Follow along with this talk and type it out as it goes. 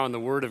On the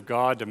Word of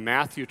God to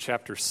Matthew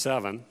chapter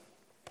 7,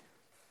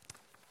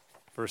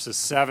 verses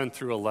 7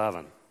 through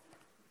 11.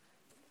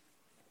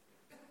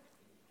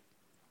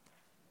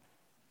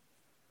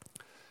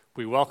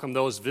 We welcome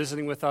those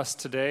visiting with us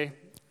today.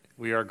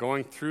 We are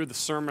going through the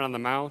Sermon on the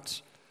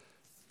Mount,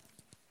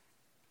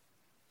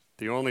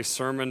 the only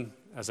sermon,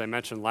 as I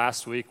mentioned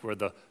last week, where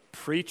the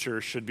preacher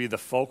should be the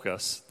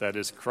focus, that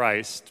is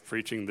Christ,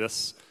 preaching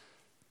this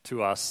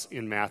to us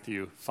in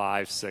Matthew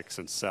 5, 6,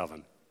 and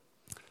 7.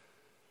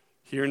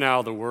 Hear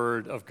now the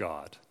word of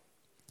God.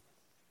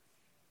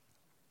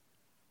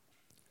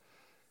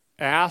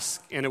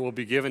 Ask, and it will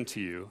be given to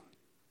you.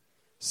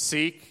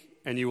 Seek,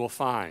 and you will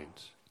find.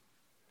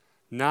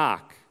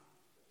 Knock,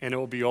 and it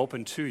will be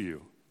opened to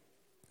you.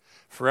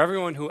 For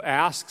everyone who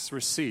asks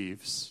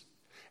receives,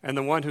 and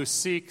the one who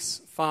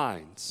seeks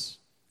finds.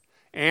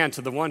 And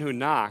to the one who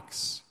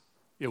knocks,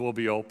 it will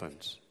be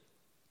opened.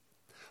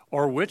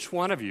 Or which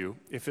one of you,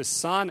 if his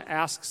son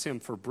asks him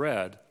for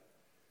bread,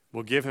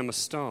 will give him a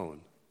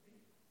stone?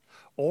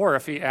 Or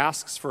if he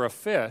asks for a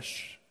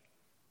fish,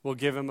 will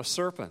give him a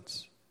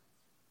serpent?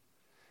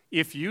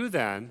 If you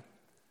then,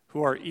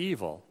 who are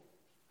evil,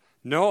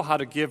 know how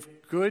to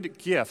give good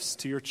gifts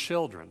to your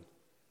children,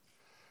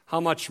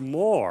 how much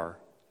more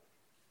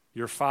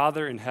your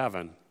Father in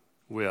heaven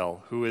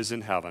will, who is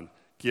in heaven,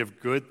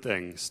 give good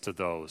things to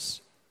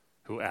those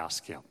who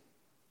ask him.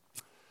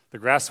 The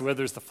grass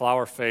withers, the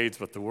flower fades,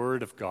 but the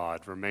word of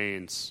God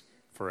remains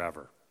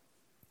forever.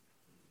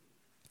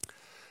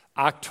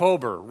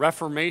 October,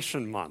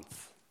 Reformation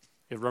Month.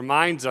 It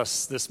reminds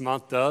us, this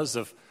month does,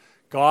 of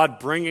God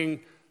bringing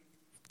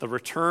the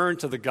return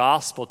to the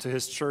gospel to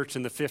his church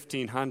in the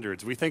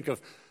 1500s. We think of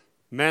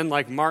men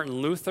like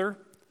Martin Luther,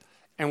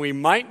 and we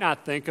might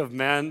not think of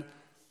men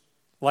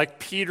like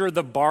Peter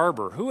the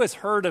Barber. Who has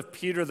heard of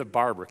Peter the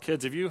Barber?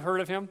 Kids, have you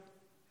heard of him?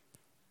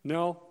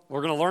 No?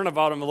 We're going to learn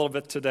about him a little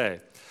bit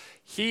today.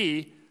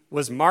 He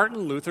was Martin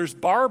Luther's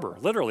barber.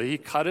 Literally, he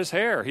cut his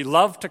hair. He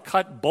loved to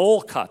cut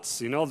bowl cuts.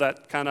 You know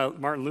that kind of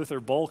Martin Luther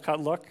bowl cut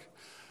look?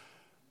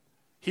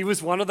 He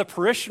was one of the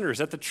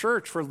parishioners at the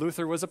church where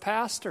Luther was a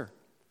pastor.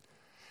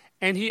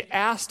 And he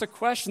asked a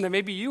question that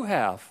maybe you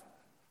have.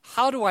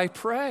 How do I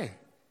pray?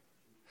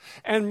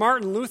 And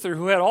Martin Luther,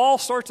 who had all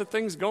sorts of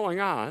things going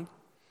on,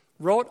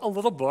 wrote a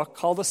little book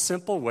called A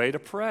Simple Way to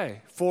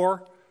Pray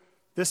for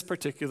this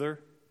particular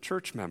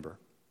church member.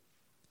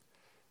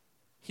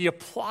 He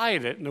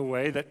applied it in a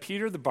way that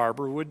Peter the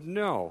Barber would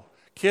know.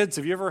 Kids,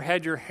 have you ever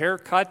had your hair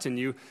cut and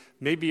you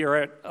maybe are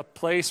at a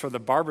place where the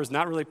barber's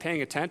not really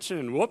paying attention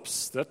and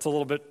whoops, that's a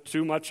little bit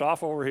too much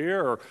off over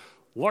here, or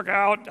look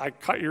out, I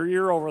cut your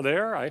ear over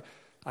there. I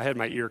had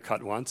my ear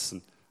cut once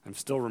and I'm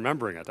still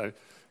remembering it. I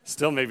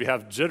still maybe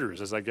have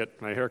jitters as I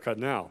get my hair cut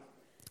now.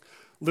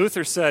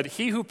 Luther said,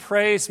 "He who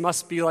prays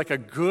must be like a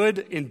good,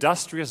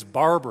 industrious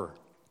barber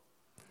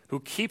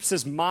who keeps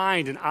his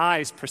mind and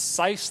eyes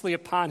precisely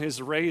upon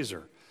his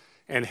razor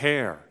and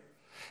hair,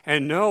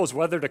 and knows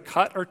whether to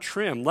cut or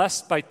trim,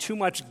 lest by too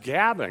much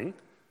gabbing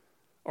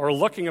or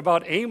looking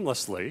about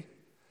aimlessly,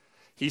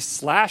 he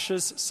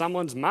slashes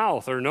someone's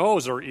mouth or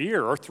nose or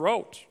ear or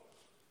throat.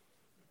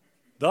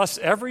 Thus,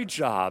 every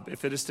job,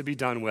 if it is to be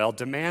done well,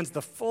 demands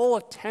the full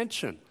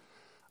attention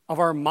of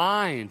our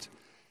mind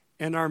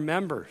and our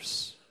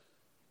members."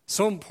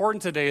 So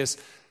important today is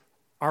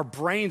our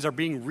brains are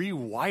being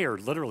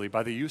rewired, literally,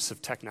 by the use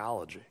of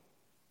technology.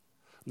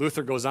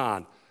 Luther goes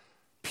on,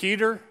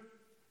 Peter,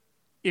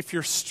 if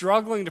you're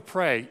struggling to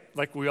pray,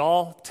 like we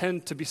all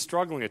tend to be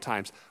struggling at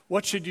times,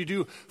 what should you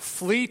do?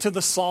 Flee to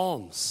the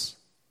Psalms.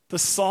 The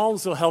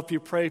Psalms will help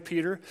you pray,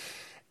 Peter.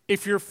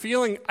 If you're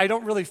feeling, I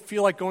don't really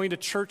feel like going to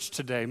church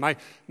today,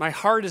 my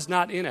heart is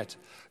not in it,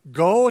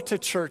 go to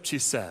church, he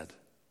said.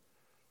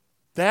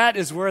 That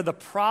is where the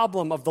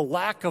problem of the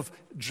lack of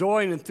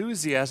joy and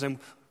enthusiasm,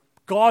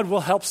 God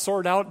will help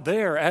sort out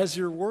there as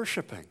you're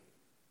worshiping.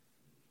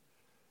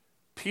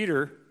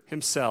 Peter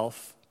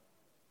himself,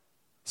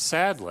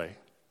 sadly,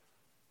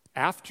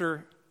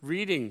 after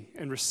reading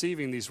and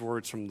receiving these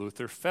words from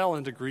Luther, fell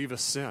into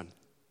grievous sin.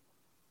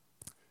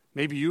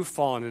 Maybe you've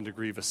fallen into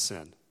grievous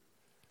sin.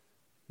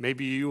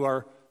 Maybe you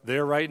are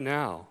there right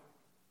now.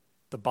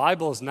 The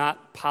Bible is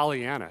not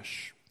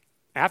Pollyannish.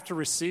 After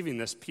receiving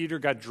this, Peter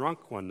got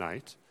drunk one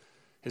night.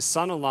 His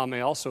son-in-law may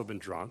also have been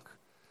drunk.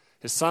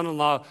 His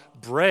son-in-law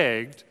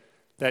bragged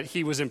that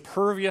he was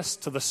impervious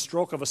to the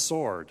stroke of a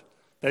sword,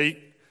 that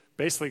he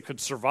basically could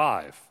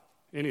survive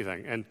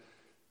anything. And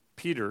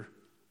Peter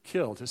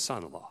killed his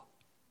son-in-law.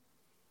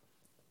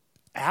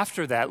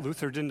 After that,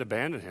 Luther didn't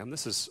abandon him.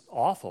 This is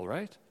awful,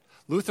 right?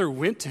 Luther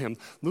went to him.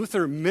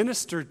 Luther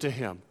ministered to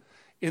him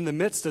in the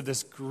midst of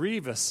this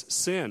grievous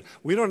sin.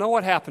 We don't know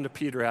what happened to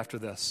Peter after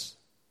this.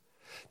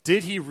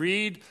 Did he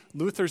read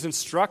Luther's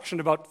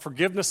instruction about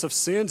forgiveness of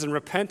sins and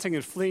repenting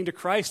and fleeing to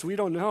Christ? We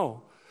don't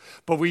know.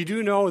 But we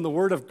do know in the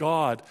Word of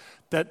God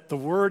that the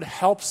Word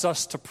helps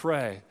us to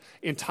pray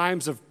in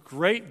times of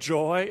great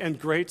joy and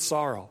great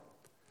sorrow,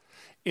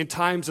 in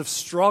times of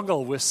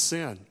struggle with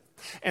sin.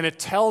 And it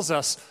tells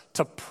us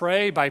to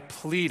pray by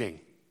pleading.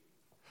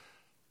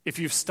 If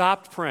you've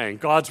stopped praying,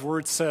 God's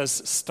word says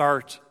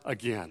start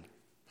again.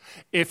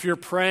 If you're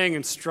praying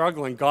and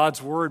struggling,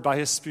 God's word by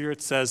his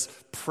Spirit says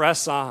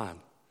press on,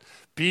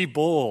 be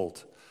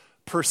bold,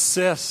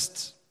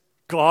 persist.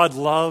 God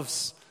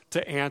loves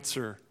to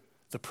answer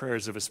the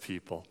prayers of his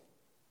people.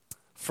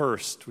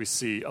 First, we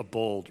see a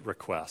bold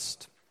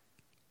request.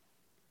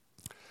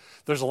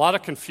 There's a lot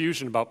of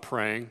confusion about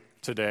praying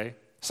today.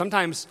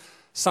 Sometimes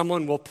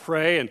someone will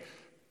pray, and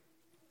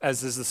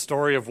as is the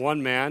story of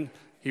one man,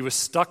 he was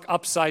stuck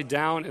upside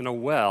down in a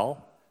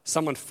well.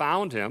 Someone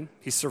found him,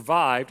 he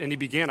survived, and he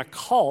began a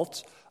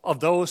cult of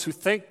those who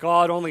think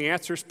God only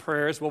answers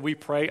prayers when we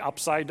pray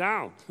upside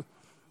down.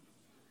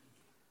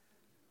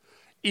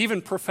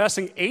 Even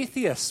professing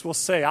atheists will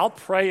say, I'll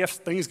pray if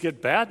things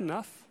get bad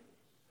enough.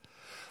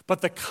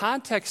 But the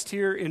context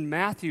here in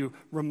Matthew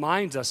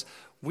reminds us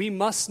we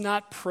must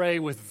not pray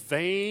with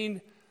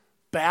vain,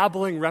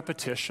 babbling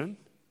repetition,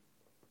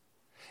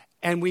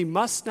 and we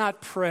must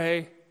not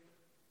pray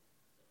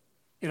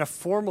in a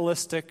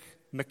formalistic,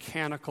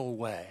 mechanical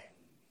way.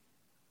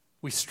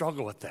 We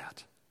struggle with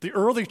that. The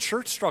early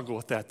church struggled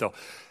with that, though.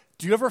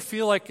 Do you ever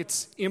feel like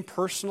it's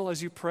impersonal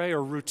as you pray,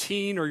 or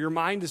routine, or your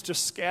mind is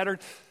just scattered?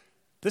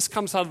 This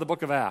comes out of the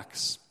book of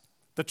Acts.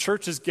 The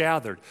church is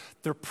gathered.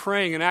 They're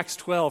praying in Acts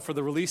 12 for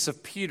the release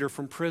of Peter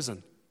from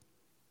prison.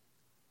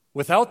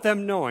 Without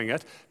them knowing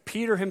it,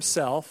 Peter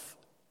himself,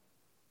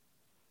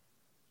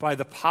 by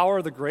the power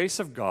of the grace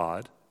of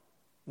God,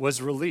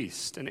 was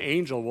released. An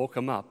angel woke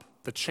him up.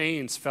 The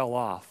chains fell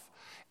off.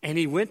 And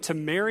he went to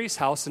Mary's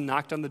house and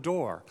knocked on the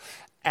door.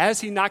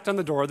 As he knocked on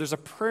the door, there's a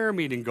prayer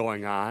meeting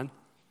going on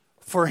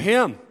for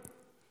him.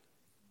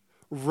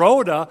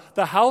 Rhoda,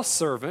 the house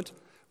servant,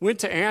 went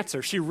to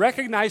answer. She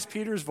recognized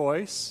Peter's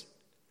voice.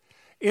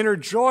 In her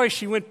joy,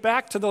 she went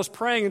back to those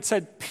praying and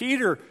said,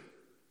 Peter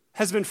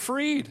has been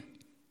freed.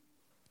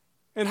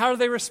 And how did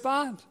they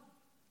respond?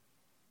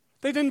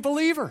 They didn't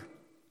believe her.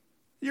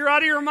 You're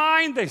out of your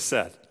mind, they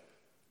said.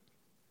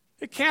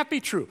 It can't be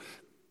true.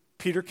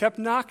 Peter kept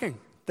knocking.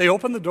 They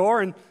opened the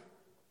door, and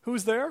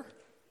who's there?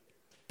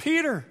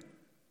 Peter.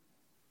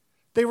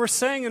 They were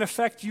saying, in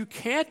effect, you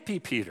can't be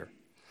Peter.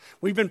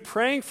 We've been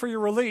praying for your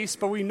release,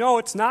 but we know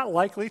it's not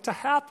likely to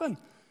happen.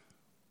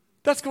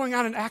 That's going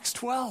on in Acts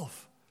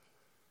 12.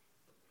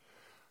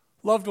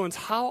 Loved ones,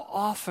 how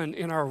often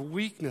in our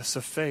weakness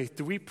of faith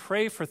do we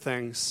pray for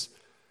things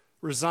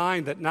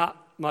resigned that not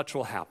much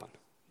will happen?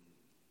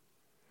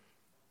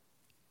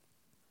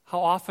 How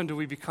often do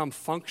we become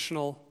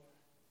functional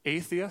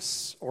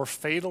atheists or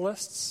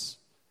fatalists?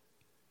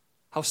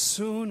 How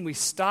soon we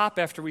stop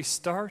after we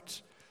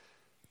start?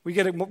 We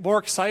get more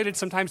excited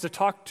sometimes to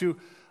talk to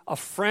a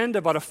friend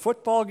about a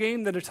football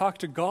game than to talk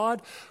to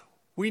God.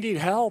 We need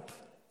help.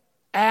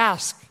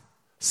 Ask,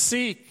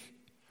 seek,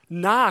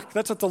 knock.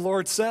 That's what the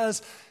Lord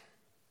says.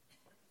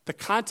 The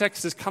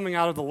context is coming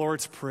out of the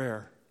Lord's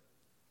Prayer.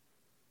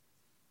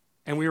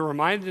 And we are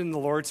reminded in the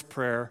Lord's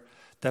Prayer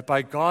that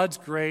by God's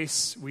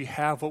grace we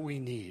have what we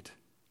need.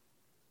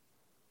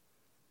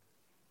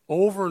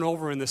 Over and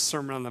over in this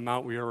Sermon on the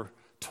Mount, we are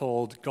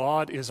told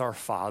God is our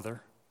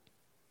Father,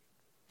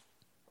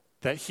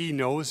 that he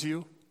knows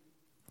you,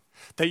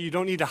 that you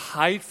don't need to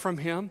hide from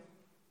him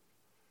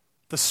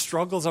the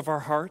struggles of our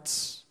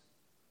hearts,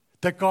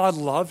 that God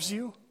loves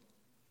you,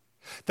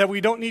 that we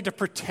don't need to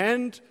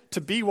pretend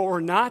to be what we're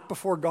not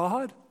before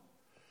God.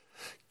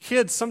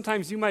 Kids,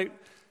 sometimes you might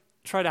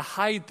try to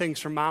hide things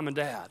from mom and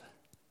dad.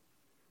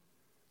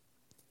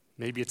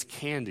 Maybe it's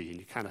candy and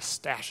you kind of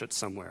stash it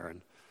somewhere.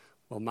 And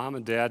well, mom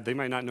and dad, they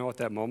might not know at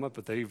that moment,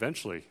 but they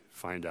eventually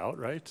find out,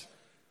 right?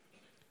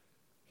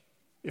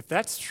 If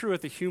that's true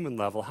at the human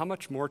level, how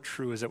much more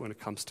true is it when it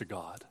comes to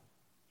God?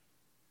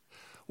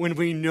 When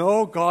we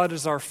know God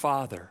is our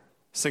Father,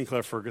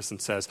 Sinclair Ferguson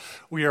says,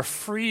 we are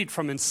freed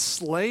from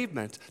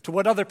enslavement to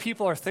what other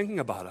people are thinking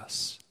about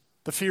us.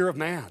 The fear of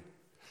man,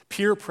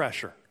 peer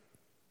pressure,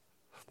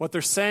 what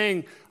they're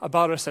saying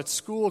about us at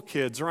school,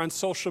 kids, or on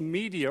social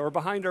media, or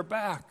behind our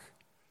back.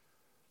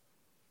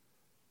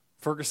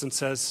 Ferguson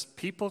says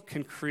people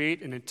can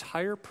create an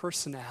entire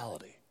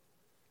personality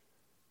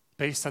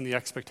based on the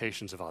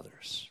expectations of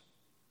others.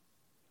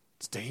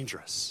 It's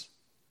dangerous.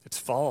 It's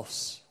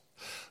false.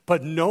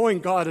 But knowing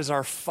God as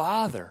our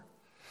Father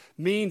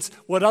means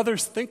what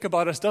others think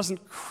about us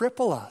doesn't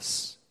cripple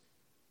us.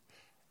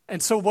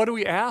 And so what do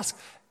we ask?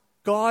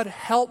 God,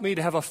 help me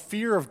to have a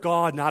fear of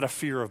God, not a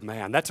fear of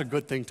man. That's a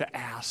good thing to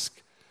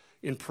ask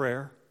in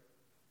prayer.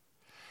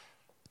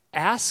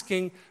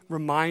 Asking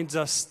reminds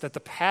us that the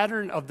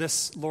pattern of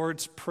this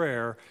Lord's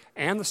Prayer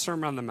and the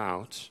Sermon on the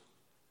Mount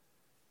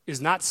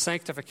is not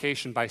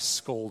sanctification by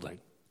scolding.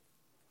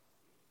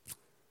 Do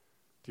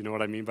you know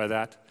what I mean by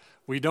that?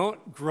 We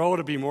don't grow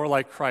to be more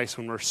like Christ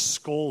when we're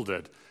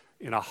scolded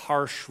in a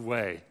harsh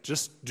way.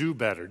 Just do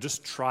better.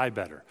 Just try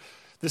better.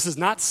 This is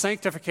not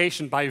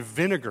sanctification by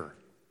vinegar.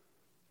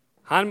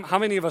 How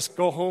many of us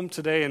go home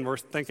today and we're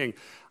thinking,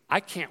 I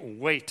can't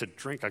wait to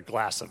drink a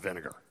glass of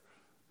vinegar?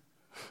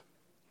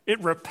 It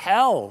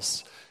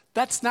repels.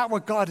 That's not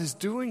what God is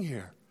doing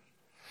here.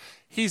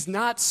 He's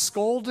not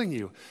scolding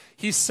you.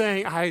 He's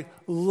saying, I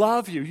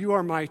love you. You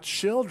are my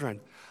children.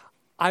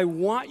 I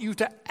want you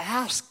to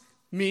ask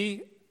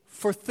me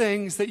for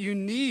things that you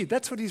need.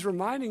 That's what he's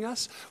reminding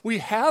us. We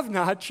have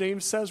not,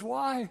 James says.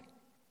 Why?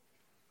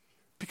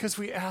 Because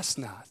we ask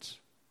not.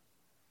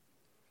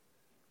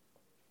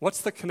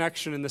 What's the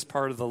connection in this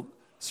part of the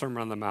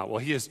Sermon on the Mount? Well,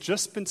 he has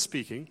just been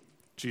speaking,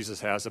 Jesus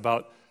has,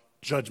 about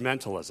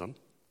judgmentalism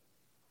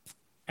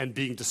and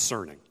being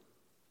discerning.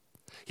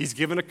 He's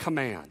given a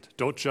command,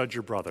 don't judge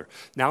your brother.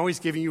 Now he's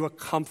giving you a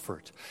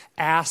comfort.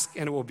 Ask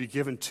and it will be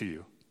given to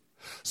you.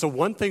 So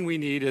one thing we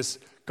need is,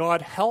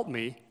 God, help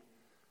me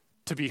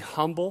to be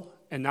humble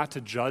and not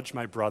to judge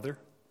my brother.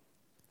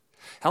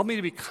 Help me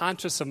to be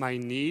conscious of my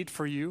need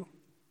for you.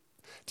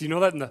 Do you know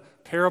that in the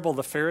parable of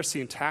the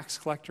Pharisee and tax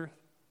collector,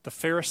 the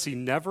Pharisee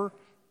never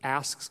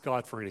asks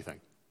God for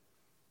anything.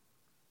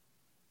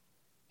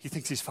 He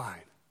thinks he's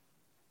fine.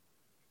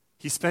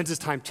 He spends his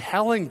time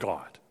telling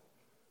God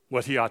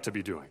what he ought to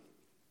be doing.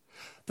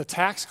 The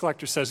tax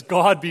collector says,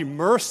 God, be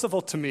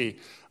merciful to me,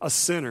 a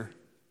sinner.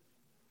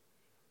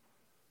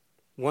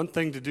 One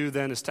thing to do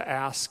then is to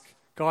ask,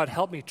 God,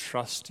 help me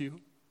trust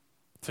you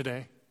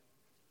today.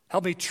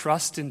 Help me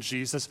trust in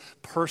Jesus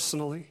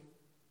personally.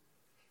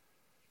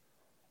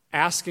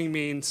 Asking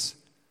means,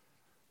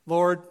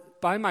 Lord,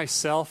 by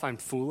myself I'm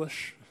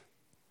foolish.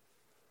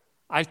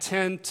 I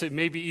tend to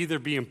maybe either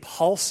be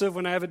impulsive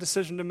when I have a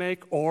decision to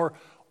make or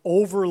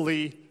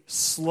overly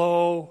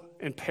slow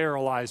and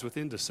paralyzed with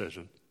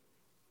indecision.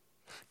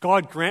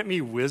 God, grant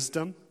me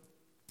wisdom.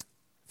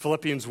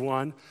 Philippians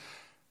 1.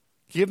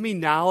 Give me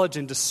knowledge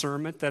and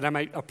discernment that I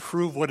might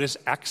approve what is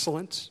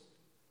excellent,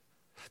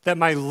 that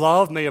my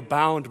love may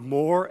abound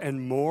more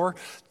and more.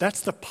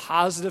 That's the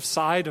positive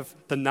side of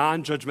the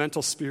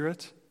non-judgmental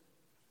spirit.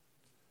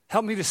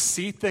 Help me to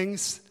see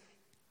things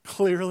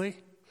clearly.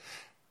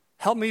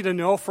 Help me to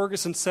know,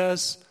 Ferguson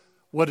says,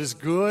 what is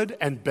good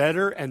and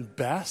better and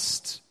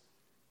best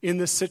in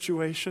this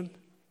situation.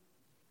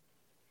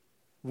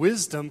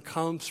 Wisdom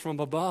comes from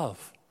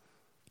above,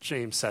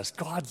 James says.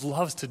 God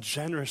loves to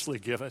generously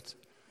give it.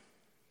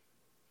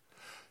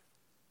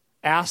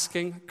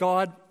 Asking,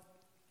 God,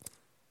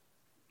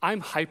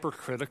 I'm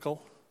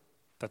hypercritical.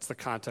 That's the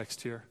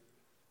context here.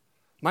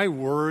 My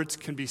words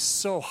can be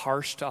so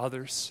harsh to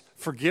others.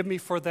 Forgive me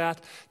for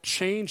that.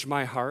 Change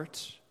my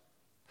heart.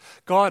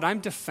 God, I'm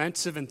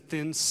defensive and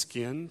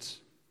thin-skinned.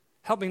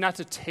 Help me not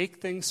to take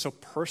things so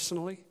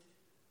personally.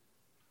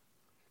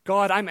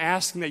 God, I'm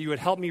asking that you would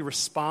help me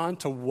respond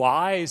to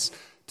wise,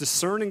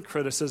 discerning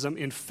criticism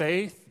in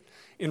faith,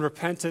 in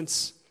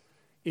repentance,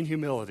 in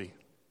humility.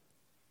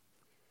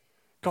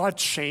 God,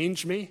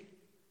 change me.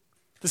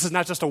 This is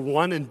not just a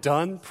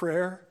one-and-done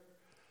prayer,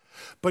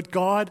 but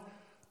God,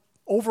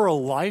 over a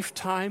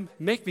lifetime,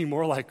 make me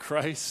more like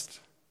Christ.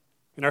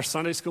 In our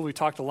Sunday school, we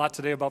talked a lot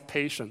today about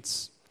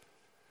patience.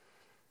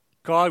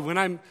 God, when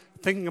I'm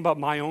thinking about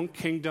my own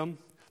kingdom,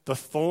 the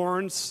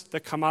thorns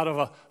that come out of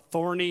a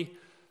thorny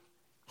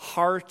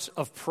heart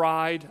of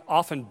pride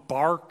often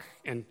bark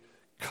and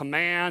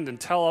command and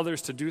tell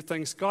others to do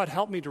things. God,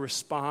 help me to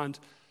respond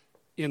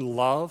in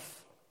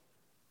love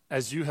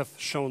as you have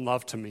shown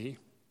love to me.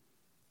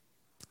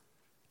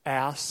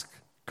 Ask,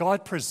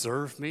 God,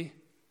 preserve me.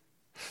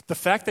 The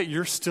fact that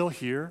you're still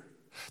here,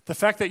 the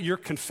fact that you're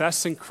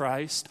confessing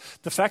Christ,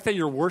 the fact that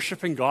you're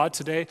worshiping God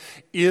today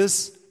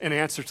is an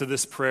answer to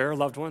this prayer,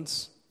 loved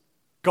ones.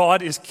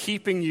 God is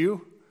keeping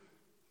you.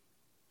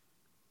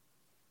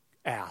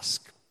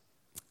 Ask.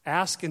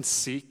 Ask and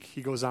seek,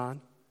 he goes on.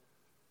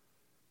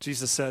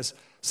 Jesus says,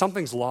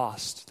 something's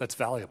lost that's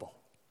valuable.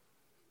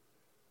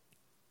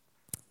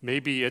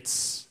 Maybe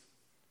it's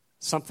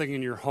something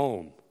in your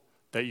home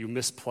that you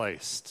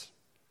misplaced.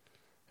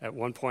 At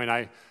one point,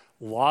 I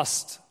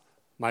lost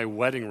my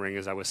wedding ring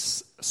as I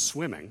was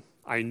swimming.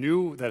 I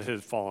knew that it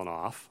had fallen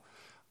off.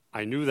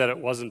 I knew that it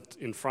wasn't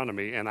in front of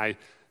me, and I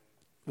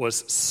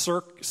was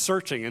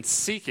searching and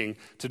seeking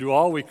to do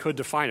all we could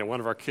to find it. One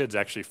of our kids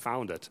actually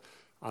found it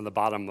on the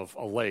bottom of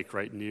a lake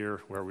right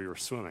near where we were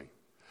swimming.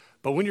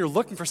 But when you're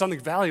looking for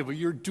something valuable,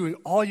 you're doing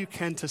all you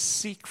can to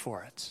seek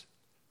for it.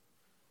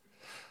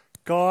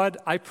 God,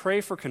 I pray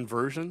for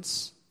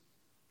conversions.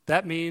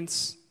 That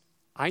means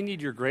I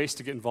need your grace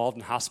to get involved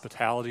in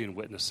hospitality and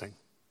witnessing.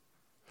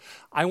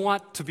 I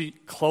want to be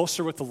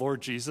closer with the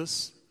Lord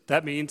Jesus.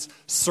 That means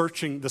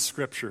searching the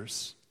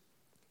scriptures.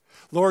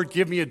 Lord,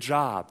 give me a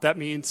job. That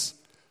means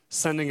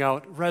sending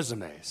out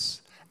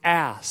resumes.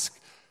 Ask,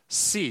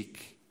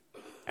 seek.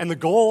 And the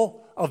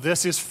goal of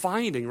this is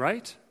finding,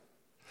 right?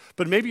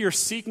 But maybe you're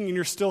seeking and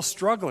you're still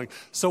struggling.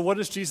 So what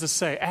does Jesus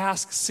say?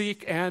 Ask,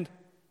 seek, and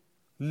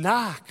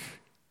knock.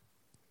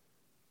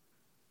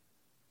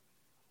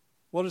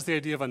 What does the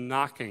idea of a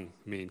knocking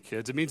mean,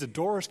 kids? It means a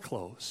door is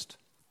closed.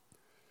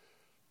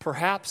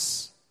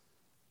 Perhaps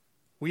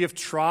we have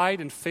tried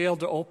and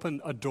failed to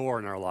open a door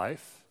in our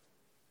life.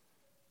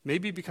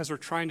 Maybe because we're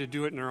trying to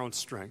do it in our own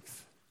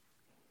strength.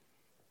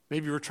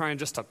 Maybe we're trying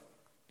just to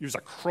use a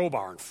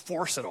crowbar and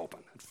force it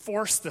open and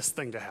force this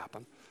thing to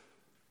happen.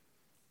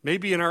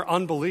 Maybe in our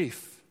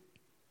unbelief.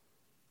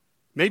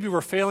 Maybe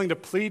we're failing to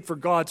plead for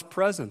God's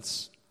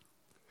presence.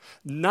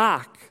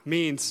 Knock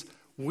means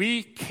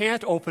we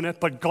can't open it,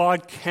 but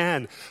God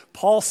can.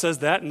 Paul says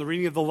that in the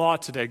reading of the law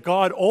today.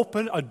 God,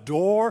 open a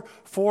door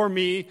for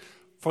me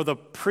for the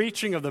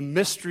preaching of the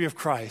mystery of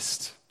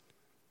Christ.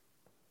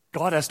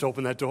 God has to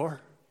open that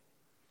door.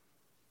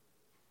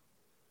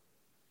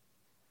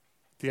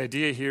 The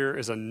idea here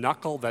is a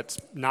knuckle that's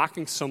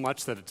knocking so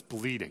much that it's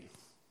bleeding.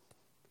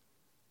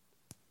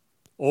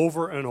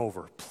 Over and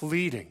over,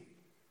 pleading,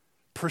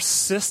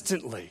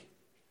 persistently.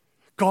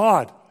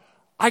 God,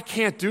 I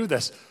can't do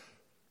this,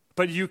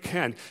 but you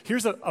can.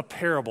 Here's a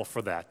parable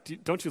for that.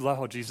 Don't you love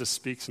how Jesus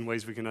speaks in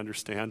ways we can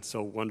understand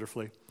so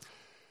wonderfully?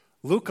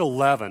 Luke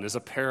 11 is a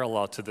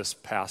parallel to this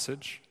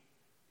passage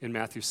in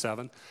Matthew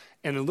 7.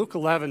 And in Luke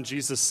 11,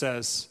 Jesus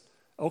says,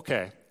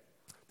 okay,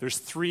 there's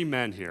 3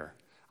 men here.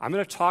 I'm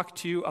going to talk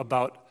to you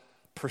about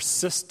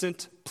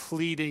persistent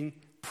pleading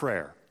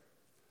prayer.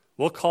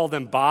 We'll call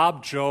them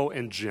Bob, Joe,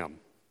 and Jim.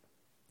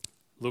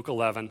 Luke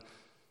 11,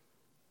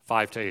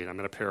 5-8. I'm going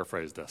to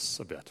paraphrase this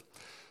a bit.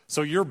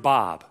 So you're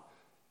Bob.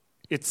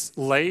 It's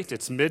late,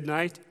 it's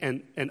midnight,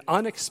 and an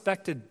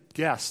unexpected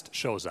guest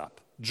shows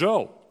up.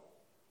 Joe.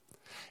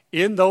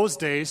 In those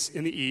days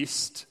in the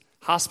East,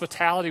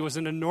 hospitality was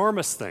an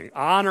enormous thing,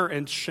 honor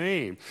and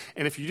shame.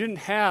 And if you didn't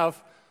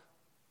have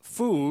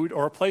food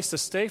or a place to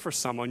stay for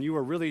someone, you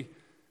were really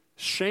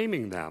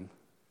shaming them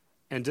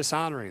and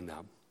dishonoring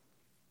them.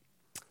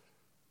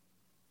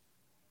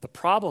 The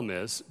problem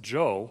is,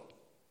 Joe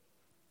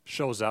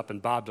shows up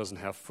and Bob doesn't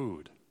have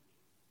food.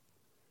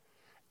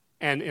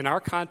 And in our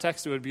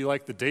context, it would be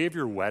like the day of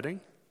your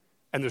wedding,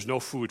 and there's no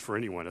food for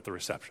anyone at the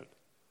reception.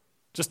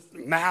 Just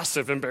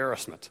massive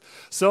embarrassment.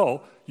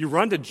 So you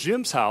run to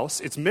Jim's house,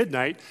 it's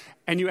midnight,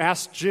 and you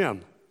ask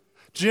Jim,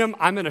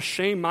 I'm going to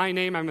shame my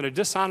name, I'm going to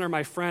dishonor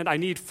my friend, I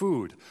need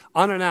food.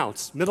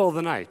 Unannounced, middle of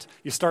the night,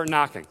 you start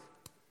knocking.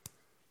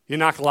 You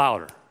knock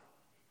louder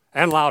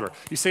and louder.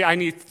 You say, I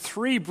need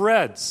 3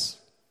 breads.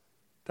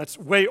 That's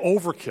way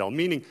overkill,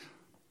 meaning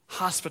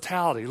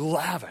hospitality,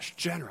 lavish,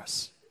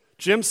 generous.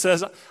 Jim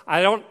says,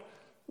 I don't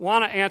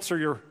want to answer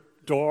your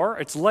door.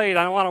 It's late.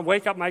 I don't want to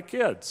wake up my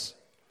kids.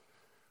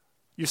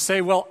 You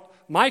say, well,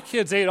 my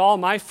kids ate all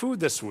my food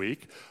this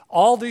week.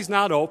 Aldi's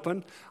not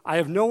open. I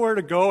have nowhere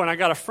to go, and I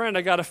got a friend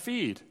I got to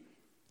feed.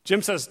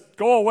 Jim says,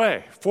 go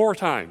away 4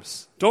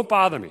 times. Don't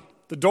bother me.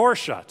 The door's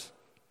shut.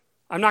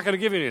 I'm not going to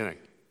give you anything.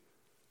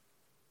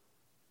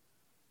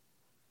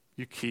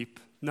 You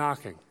keep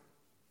knocking.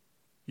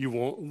 You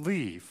won't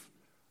leave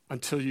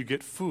until you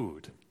get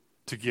food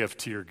to give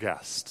to your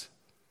guest.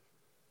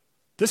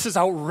 This is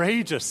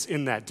outrageous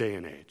in that day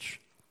and age.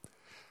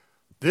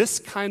 This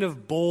kind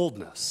of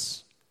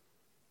boldness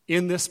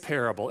in this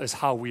parable is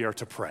how we are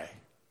to pray.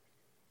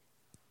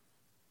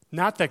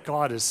 Not that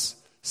God is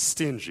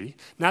stingy,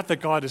 not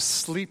that God is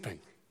sleeping,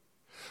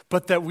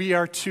 but that we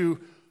are to,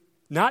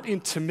 not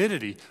in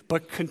timidity,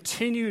 but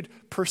continued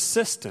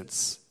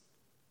persistence,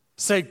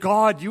 say,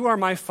 God, you are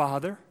my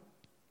Father.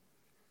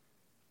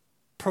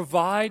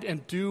 Provide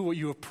and do what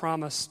you have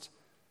promised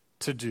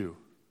to do.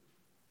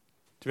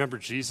 Do you remember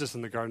Jesus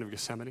in the Garden of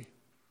Gethsemane?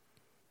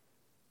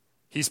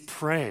 He's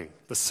praying,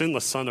 the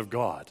sinless Son of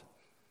God,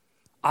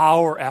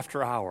 hour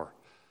after hour.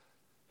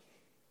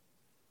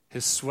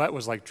 His sweat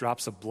was like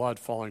drops of blood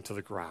falling to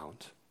the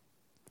ground.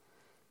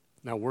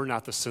 Now, we're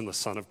not the sinless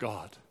Son of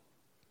God.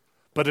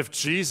 But if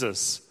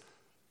Jesus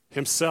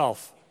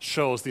himself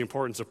shows the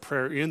importance of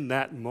prayer in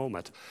that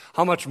moment,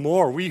 how much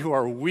more we who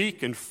are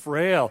weak and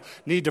frail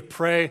need to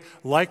pray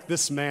like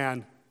this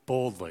man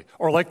boldly,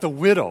 or like the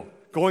widow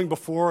going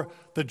before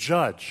the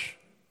judge,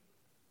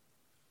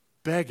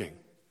 begging.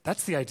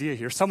 That's the idea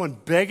here. Someone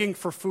begging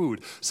for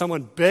food,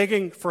 someone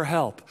begging for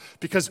help,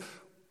 because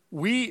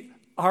we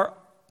are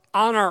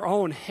on our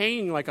own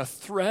hanging like a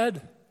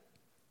thread.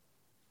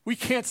 We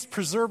can't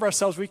preserve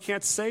ourselves, we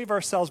can't save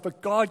ourselves,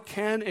 but God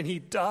can, and he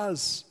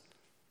does.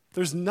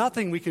 There's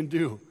nothing we can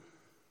do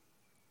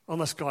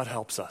unless God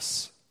helps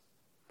us.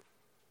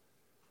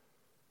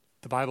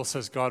 The Bible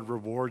says God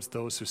rewards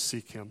those who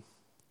seek him.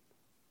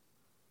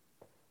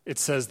 It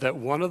says that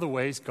one of the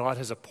ways God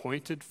has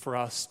appointed for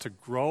us to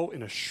grow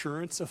in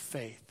assurance of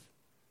faith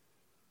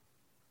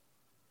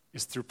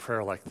is through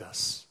prayer like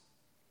this,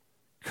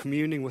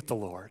 communing with the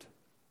Lord.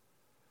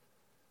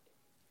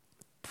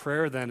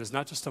 Prayer, then, is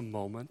not just a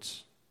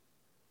moment,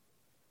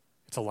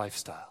 it's a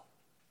lifestyle.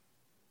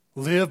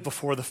 Live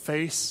before the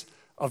face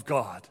of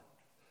God.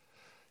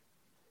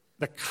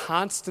 The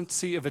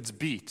constancy of its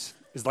beat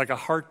is like a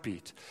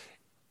heartbeat.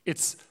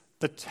 It's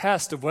the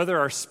test of whether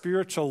our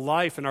spiritual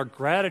life and our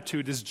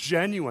gratitude is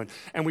genuine.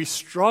 And we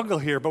struggle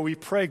here, but we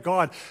pray,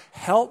 God,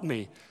 help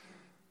me.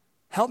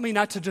 Help me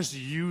not to just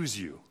use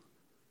you.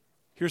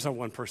 Here's how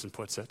one person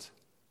puts it.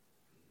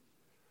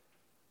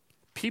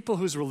 People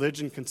whose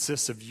religion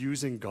consists of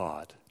using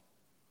God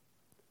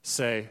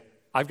say,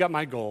 I've got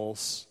my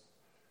goals.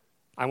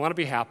 I want to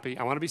be happy.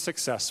 I want to be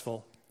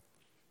successful.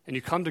 And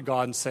you come to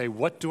God and say,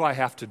 what do I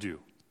have to do?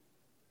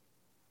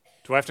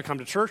 Do I have to come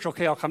to church?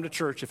 Okay, I'll come to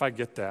church if I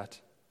get that.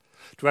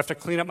 Do I have to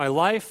clean up my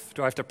life?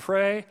 Do I have to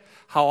pray?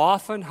 How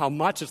often? How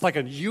much? It's like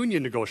a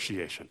union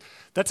negotiation.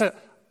 That's an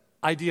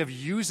idea of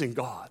using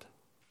God.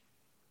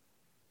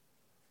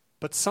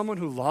 But someone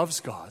who loves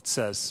God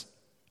says,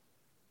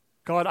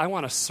 God, I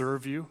want to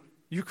serve you.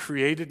 You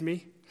created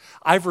me.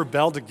 I've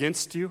rebelled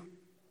against you.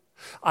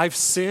 I've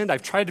sinned.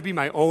 I've tried to be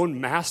my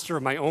own master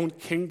of my own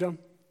kingdom.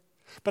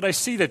 But I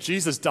see that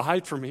Jesus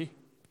died for me.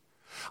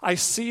 I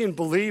see and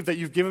believe that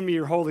you've given me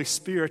your Holy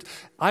Spirit.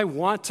 I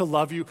want to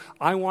love you.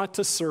 I want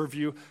to serve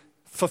you.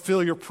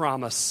 Fulfill your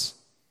promise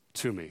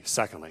to me.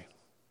 Secondly,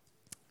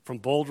 from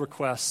bold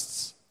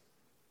requests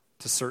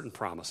to certain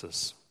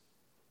promises.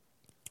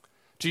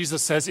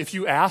 Jesus says, if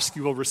you ask,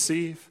 you will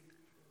receive.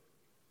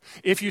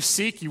 If you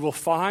seek, you will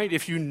find.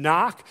 If you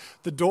knock,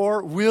 the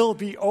door will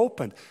be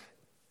opened.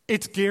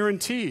 It's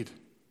guaranteed.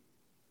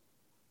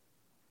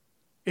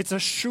 It's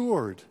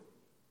assured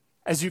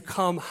as you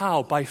come,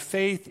 how? By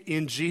faith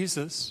in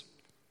Jesus.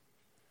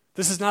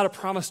 This is not a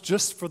promise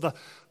just for the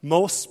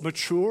most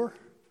mature.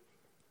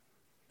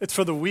 It's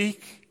for the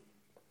weak,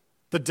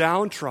 the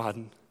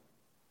downtrodden.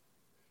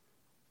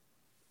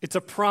 It's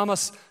a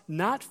promise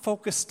not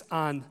focused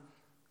on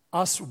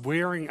us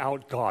wearing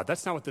out God.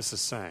 That's not what this is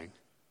saying.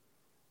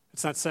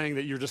 It's not saying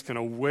that you're just going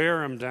to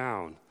wear him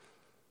down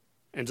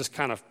and just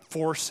kind of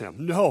force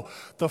him. No,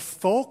 the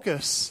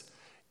focus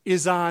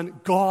is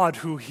on God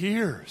who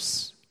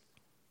hears,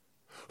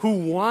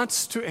 who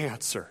wants to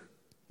answer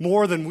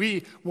more than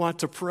we want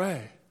to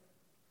pray.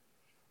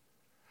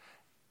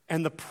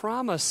 And the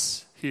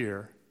promise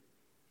here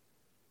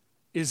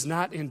is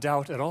not in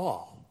doubt at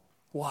all.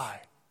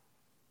 Why?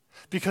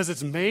 Because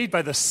it's made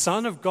by the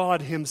Son of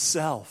God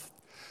himself,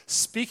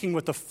 speaking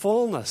with the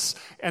fullness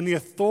and the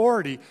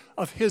authority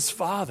of his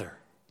Father.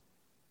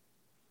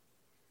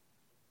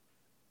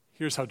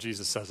 Here's how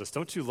Jesus says this.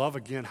 Don't you love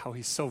again how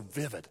he's so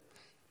vivid?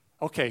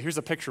 Okay, here's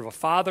a picture of a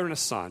father and a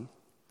son,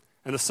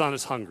 and the son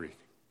is hungry.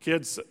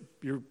 Kids,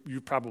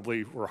 you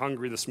probably were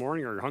hungry this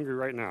morning or you're hungry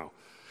right now.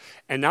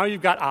 And now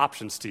you've got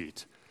options to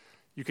eat.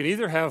 You can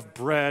either have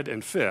bread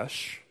and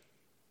fish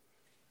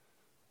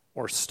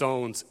or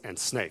stones and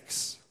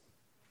snakes.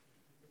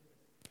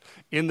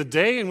 In the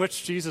day in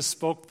which Jesus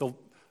spoke the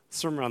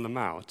Sermon on the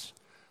Mount,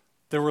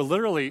 there were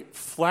literally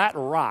flat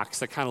rocks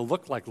that kind of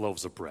looked like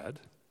loaves of bread,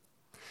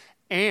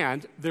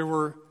 and there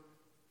were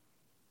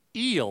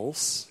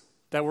eels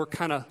that were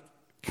kind of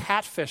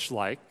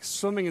catfish-like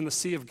swimming in the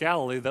Sea of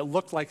Galilee that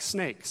looked like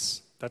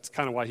snakes. That's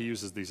kind of why he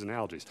uses these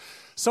analogies.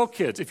 So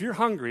kids, if you're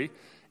hungry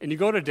and you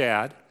go to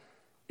Dad,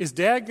 is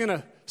Dad going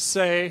to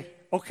say,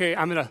 okay,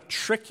 I'm going to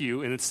trick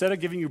you, and instead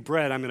of giving you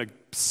bread, I'm going to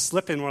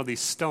slip in one of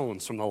these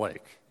stones from the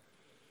lake?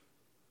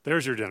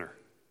 There's your dinner.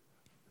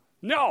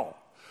 No.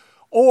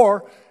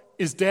 Or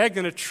is Dad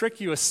going to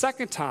trick you a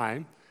second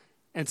time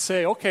and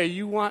say, okay,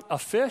 you want a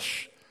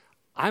fish?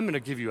 I'm going to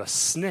give you a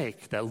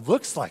snake that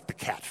looks like the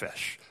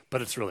catfish, but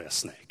it's really a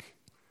snake.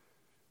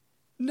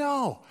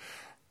 No.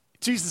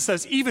 Jesus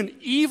says, even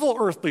evil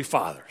earthly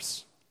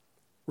fathers,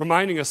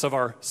 reminding us of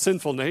our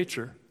sinful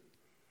nature,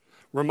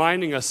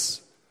 reminding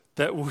us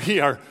that we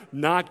are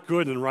not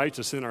good and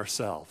righteous in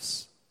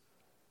ourselves.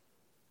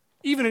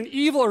 Even an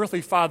evil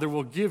earthly father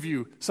will give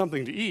you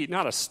something to eat,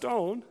 not a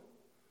stone.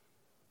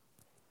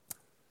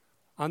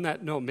 On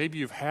that note, maybe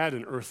you've had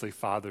an earthly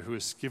father who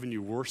has given you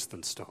worse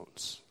than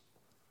stones.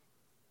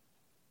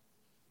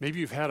 Maybe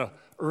you've had an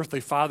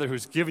earthly father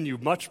who's given you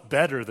much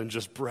better than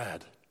just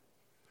bread.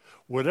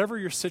 Whatever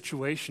your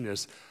situation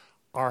is,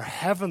 our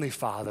Heavenly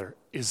Father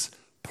is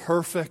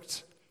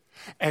perfect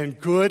and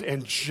good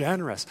and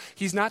generous.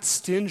 He's not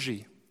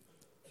stingy.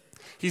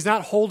 He's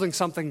not holding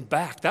something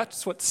back.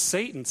 That's what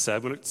Satan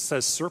said. When it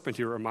says serpent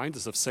here, it reminds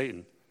us of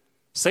Satan.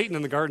 Satan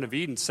in the Garden of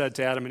Eden said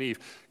to Adam and Eve,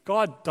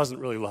 God doesn't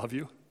really love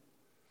you.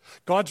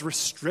 God's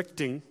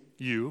restricting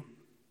you.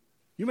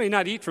 You may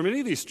not eat from any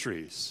of these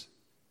trees.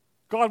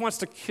 God wants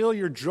to kill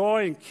your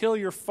joy and kill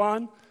your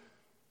fun.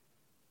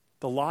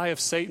 The lie of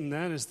Satan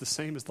then is the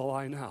same as the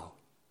lie now.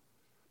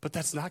 But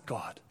that's not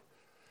God.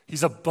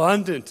 He's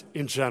abundant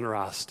in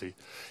generosity.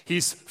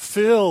 He's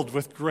filled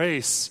with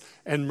grace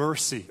and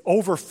mercy,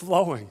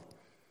 overflowing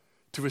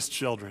to his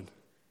children.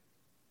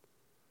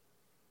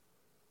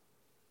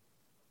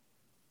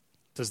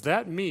 Does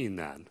that mean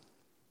then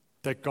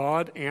that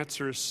God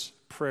answers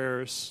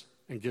prayers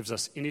and gives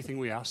us anything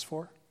we ask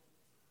for?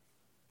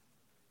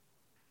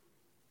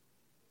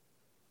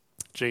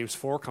 James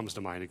 4 comes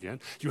to mind again.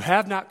 You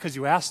have not because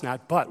you ask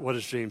not, but what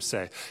does James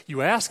say?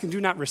 You ask and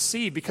do not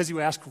receive because you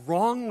ask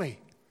wrongly,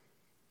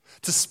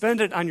 to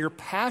spend it on your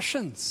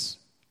passions.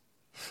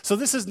 So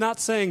this is not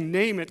saying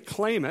name it,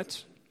 claim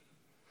it.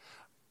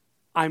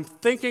 I'm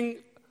thinking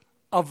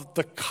of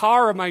the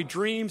car of my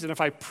dreams, and if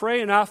I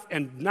pray enough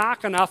and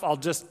knock enough, I'll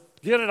just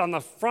get it on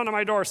the front of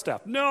my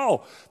doorstep.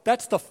 No,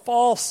 that's the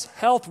false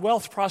health,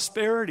 wealth,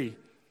 prosperity.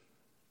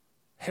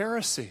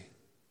 Heresy.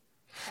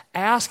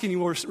 Ask and you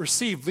will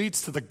receive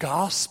leads to the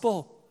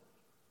gospel.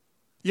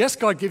 Yes,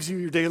 God gives you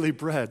your daily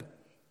bread.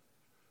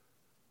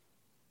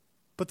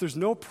 But there's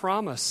no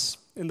promise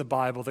in the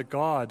Bible that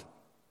God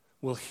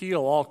will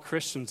heal all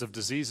Christians of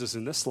diseases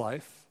in this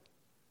life.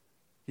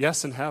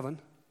 Yes, in heaven,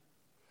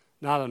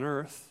 not on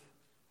earth.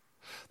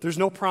 There's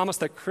no promise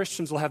that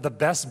Christians will have the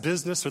best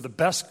business or the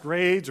best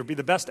grades or be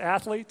the best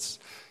athletes.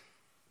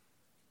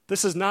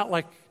 This is not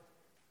like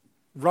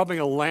rubbing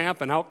a lamp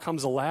and out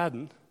comes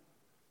Aladdin.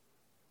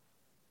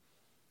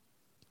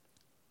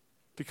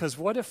 Because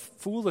what if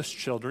foolish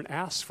children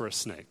ask for a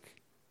snake?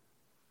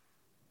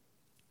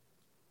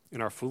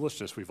 In our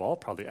foolishness, we've all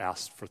probably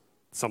asked for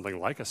something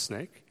like a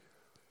snake.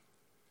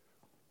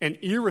 An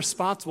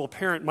irresponsible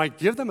parent might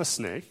give them a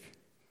snake,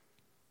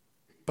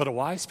 but a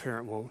wise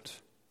parent won't,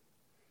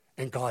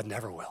 and God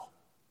never will.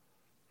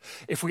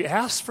 If we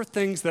ask for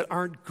things that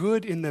aren't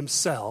good in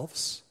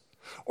themselves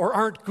or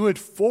aren't good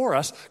for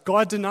us,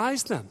 God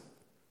denies them.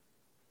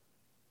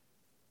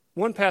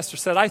 One pastor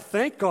said, I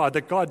thank God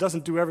that God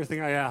doesn't do everything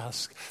I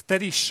ask,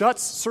 that he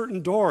shuts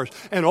certain doors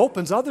and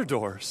opens other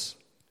doors.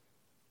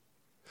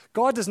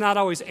 God does not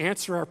always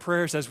answer our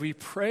prayers as we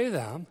pray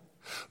them,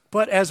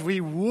 but as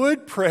we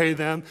would pray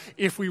them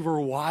if we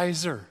were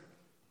wiser.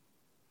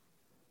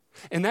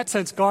 In that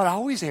sense, God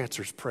always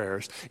answers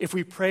prayers if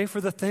we pray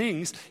for the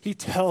things he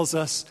tells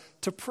us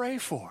to pray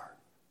for.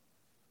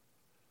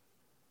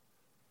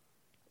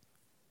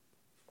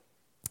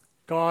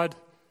 God,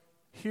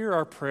 hear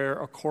our prayer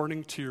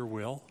according to your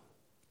will.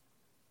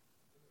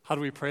 How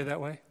do we pray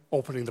that way?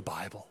 Opening the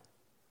Bible.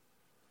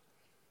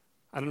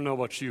 I don't know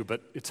about you,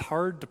 but it's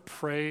hard to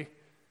pray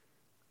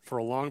for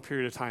a long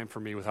period of time for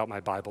me without my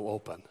Bible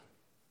open.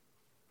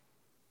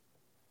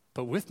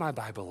 But with my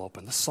Bible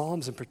open, the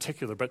Psalms in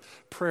particular, but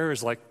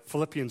prayers like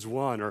Philippians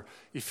 1 or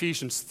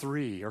Ephesians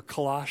 3 or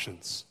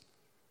Colossians,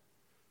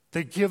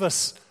 they give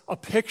us a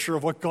picture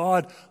of what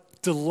God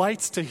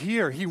delights to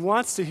hear. He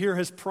wants to hear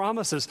his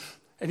promises,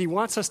 and he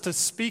wants us to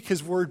speak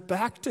his word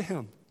back to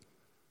him.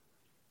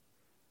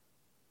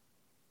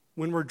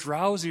 When we're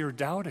drowsy or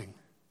doubting,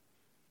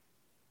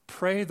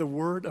 pray the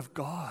word of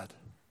God,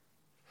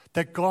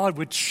 that God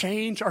would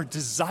change our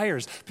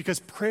desires,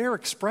 because prayer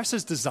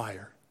expresses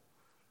desire.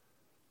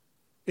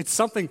 It's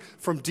something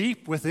from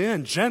deep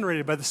within,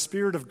 generated by the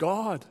Spirit of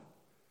God.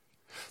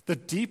 The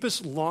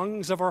deepest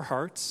longings of our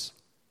hearts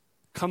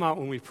come out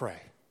when we pray.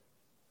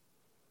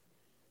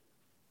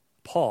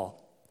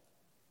 Paul,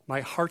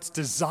 my heart's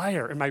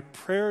desire and my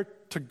prayer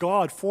to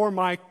God for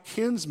my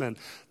kinsmen,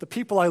 the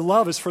people I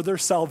love, is for their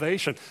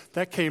salvation.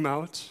 That came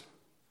out.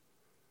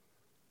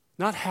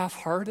 Not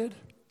half-hearted.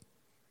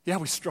 Yeah,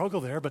 we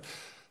struggle there, but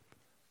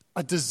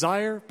a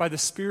desire by the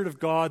Spirit of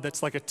God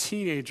that's like a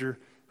teenager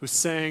who's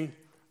saying,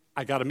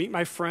 I got to meet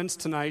my friends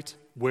tonight.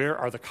 Where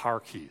are the car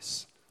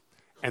keys?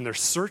 And they're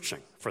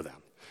searching for them.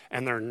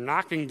 And they're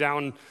knocking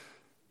down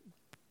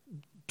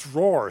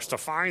drawers to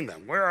find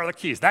them. Where are the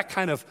keys? That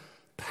kind of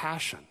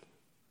passion.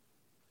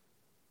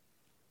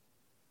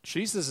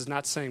 Jesus is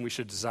not saying we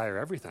should desire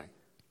everything.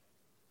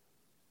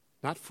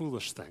 Not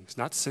foolish things,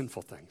 not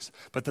sinful things,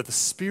 but that the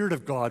Spirit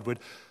of God would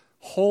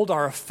hold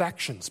our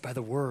affections by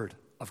the word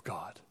of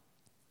God.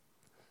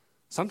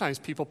 Sometimes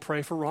people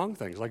pray for wrong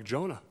things, like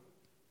Jonah.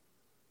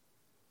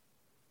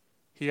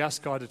 He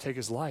asked God to take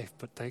his life,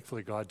 but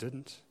thankfully God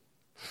didn't.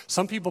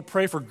 Some people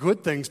pray for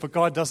good things, but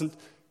God doesn't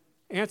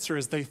answer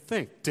as they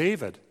think.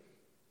 David,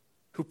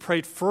 who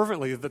prayed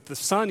fervently that the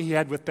son he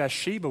had with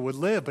Bathsheba would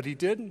live, but he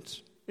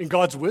didn't. In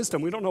God's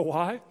wisdom, we don't know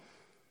why.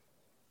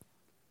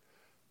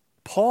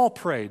 Paul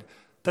prayed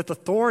that the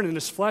thorn in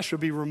his flesh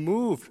would be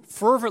removed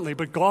fervently,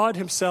 but God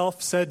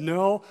himself said,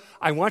 no,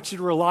 I want you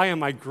to rely on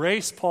my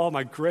grace, Paul.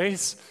 My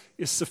grace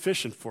is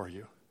sufficient for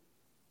you.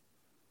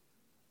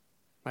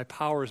 My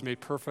power is made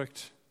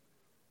perfect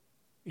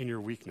in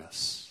your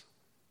weakness.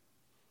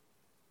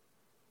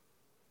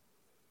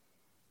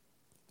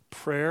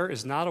 Prayer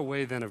is not a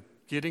way then of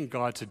getting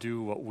God to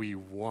do what we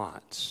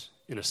want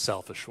in a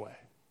selfish way.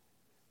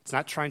 It's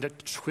not trying to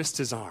twist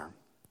his arm.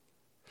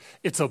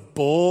 It's a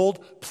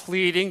bold,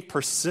 pleading,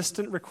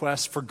 persistent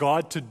request for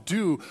God to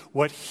do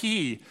what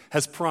he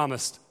has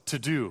promised to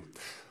do.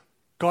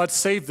 God,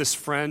 save this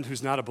friend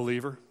who's not a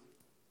believer.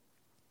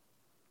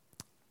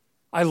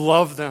 I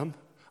love them.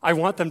 I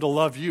want them to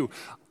love you.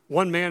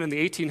 One man in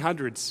the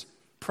 1800s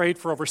prayed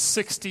for over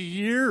 60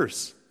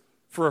 years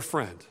for a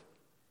friend.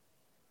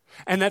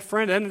 And that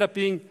friend ended up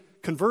being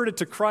converted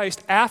to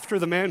Christ after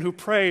the man who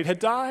prayed had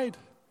died.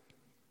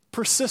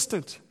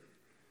 Persistent.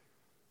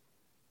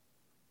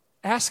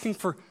 Asking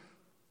for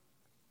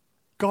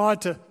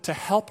God to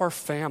help our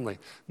family.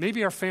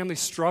 Maybe our family's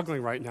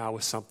struggling right now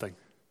with something.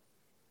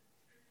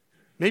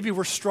 Maybe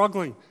we're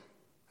struggling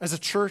as a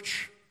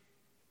church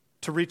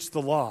to reach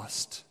the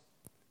lost.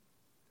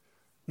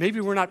 Maybe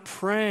we're not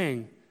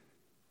praying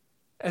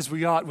as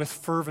we ought with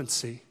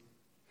fervency.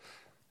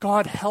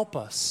 God, help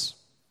us.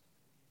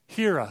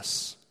 Hear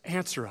us.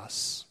 Answer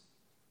us.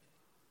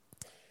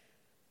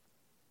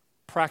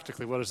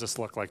 Practically, what does this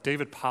look like?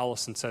 David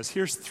Powlison says,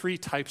 here's 3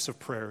 types of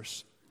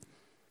prayers.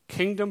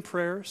 Kingdom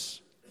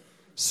prayers,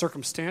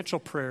 circumstantial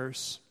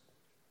prayers,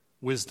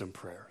 wisdom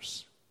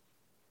prayers.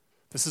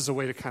 This is a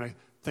way to kind of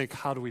think,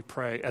 how do we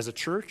pray as a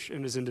church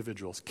and as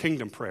individuals?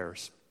 Kingdom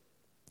prayers.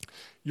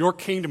 Your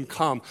kingdom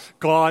come.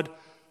 God,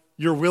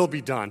 Your will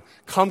be done.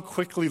 Come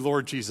quickly,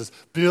 Lord Jesus.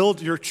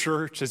 Build your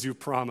church as you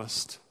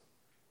promised.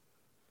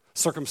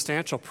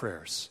 Circumstantial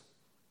prayers.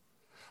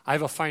 I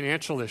have a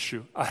financial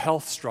issue, a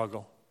health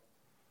struggle,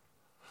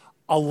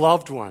 a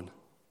loved one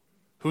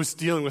who's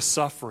dealing with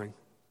suffering.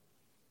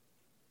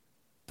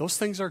 Those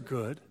things are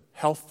good,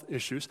 health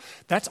issues.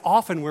 That's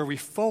often where we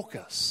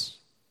focus.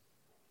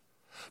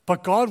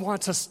 But God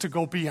wants us to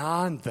go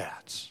beyond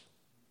that.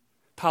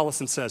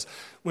 Paulson says,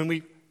 when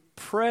we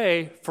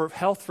pray for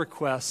health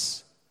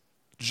requests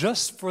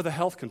just for the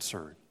health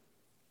concern,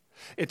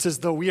 it's as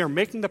though we are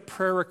making the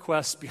prayer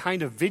request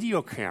behind a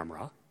video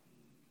camera,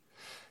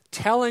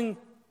 telling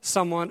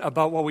someone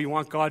about what we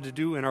want God to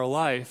do in our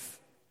life,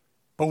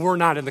 but we're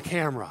not in the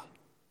camera.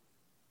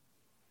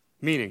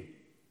 Meaning,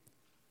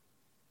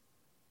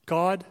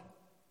 God,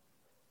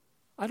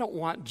 I don't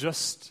want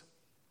just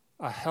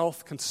a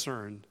health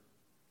concern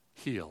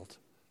healed,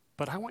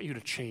 but I want you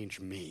to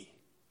change me.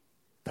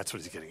 That's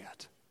what he's getting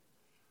at.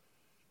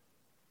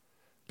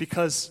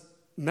 Because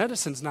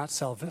medicine's not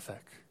salvific.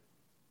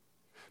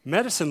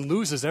 Medicine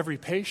loses every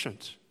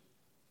patient.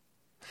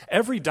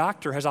 Every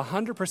doctor has a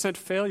 100%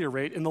 failure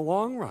rate in the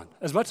long run.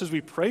 As much as we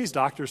praise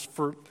doctors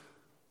for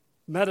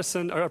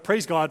medicine, or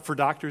praise God for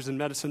doctors in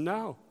medicine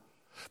now.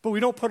 But we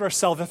don't put our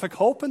salvific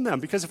hope in them,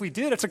 because if we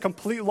did, it's a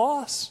complete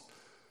loss.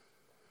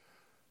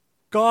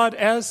 God,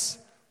 as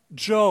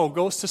Joe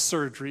goes to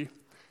surgery,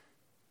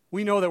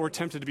 we know that we're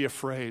tempted to be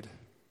afraid.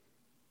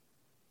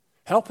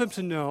 Help him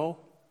to know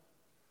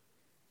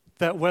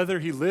that whether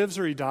he lives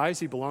or he dies,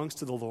 he belongs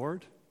to the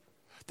Lord.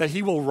 That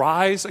he will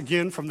rise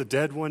again from the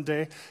dead one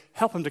day.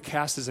 Help him to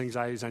cast his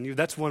anxieties on you.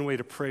 That's one way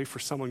to pray for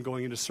someone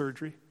going into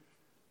surgery.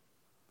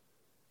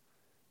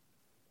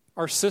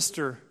 Our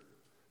sister,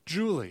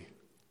 Julie,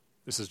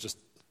 this is just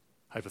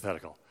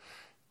hypothetical,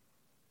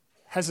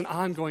 has an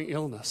ongoing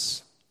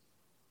illness.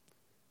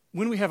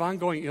 When we have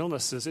ongoing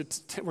illnesses,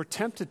 we're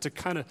tempted to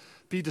kind of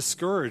be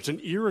discouraged and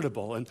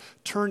irritable and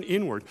turn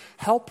inward.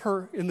 Help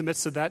her in the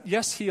midst of that.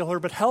 Yes, heal her,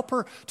 but help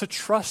her to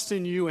trust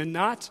in you and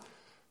not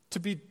to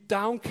be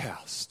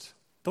downcast.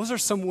 Those are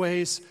some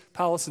ways,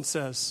 Paulson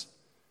says,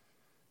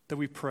 that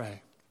we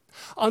pray.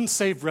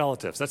 Unsaved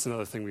relatives, that's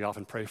another thing we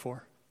often pray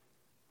for.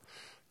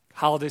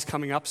 Holidays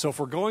coming up, so if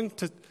we're going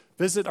to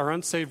visit our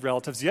unsaved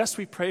relatives, yes,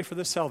 we pray for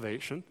their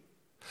salvation,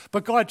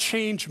 but God,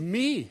 change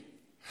me.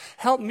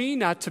 Help me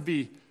not to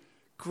be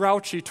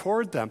grouchy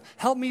toward them.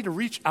 Help me to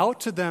reach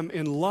out to them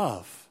in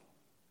love.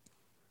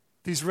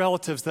 These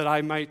relatives that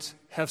I might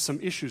have some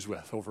issues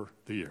with over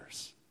the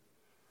years.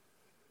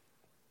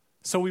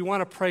 So we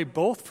want to pray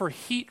both for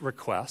heat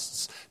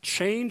requests,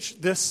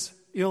 change this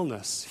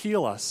illness,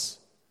 heal us,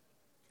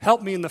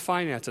 help me in the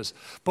finances.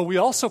 But we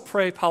also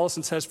pray,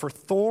 Paulson says, for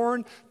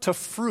thorn to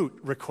fruit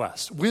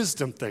requests,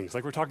 wisdom things,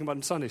 like we're talking about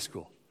in Sunday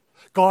school.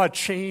 God,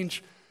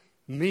 change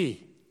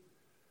me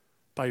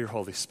by your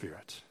Holy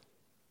Spirit.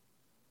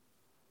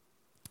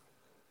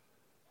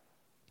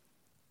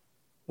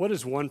 What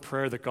is one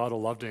prayer that God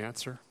will love to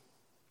answer?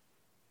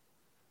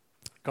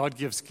 God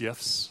gives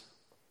gifts.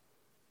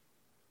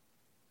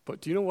 But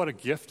do you know what a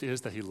gift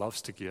is that he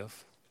loves to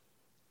give?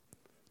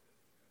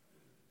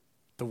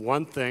 The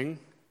one thing,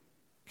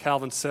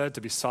 Calvin said,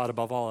 to be sought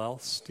above all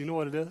else. Do you know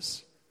what it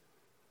is?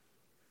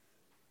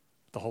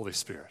 The Holy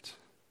Spirit.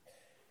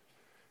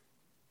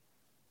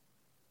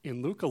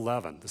 In Luke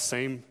 11, the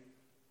same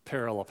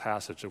parallel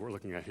passage that we're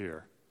looking at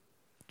here,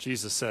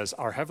 Jesus says,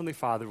 our Heavenly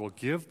Father will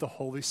give the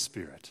Holy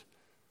Spirit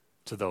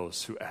to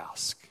those who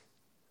ask.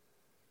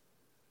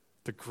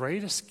 The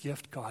greatest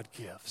gift God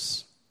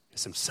gives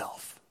is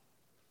himself.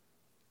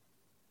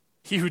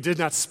 He who did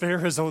not spare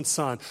his own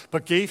son,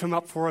 but gave him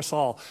up for us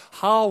all,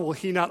 how will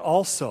he not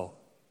also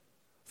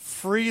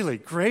freely,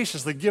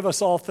 graciously give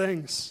us all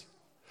things?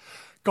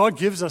 God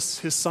gives us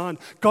his son.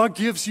 God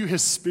gives you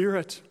his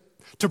Spirit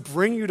to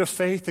bring you to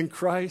faith in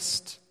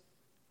Christ,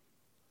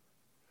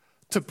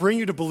 to bring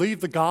you to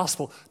believe the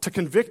gospel, to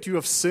convict you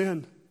of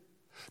sin,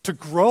 to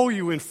grow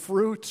you in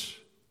fruit,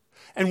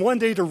 and one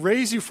day to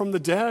raise you from the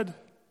dead.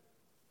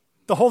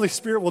 The Holy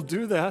Spirit will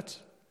do that.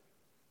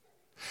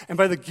 And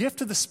by the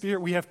gift of the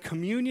Spirit, we have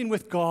communion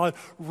with God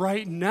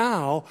right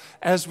now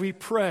as we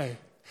pray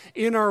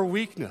in our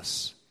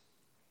weakness.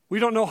 We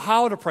don't know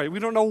how to pray. We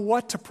don't know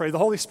what to pray. The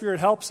Holy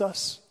Spirit helps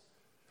us.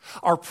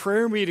 Our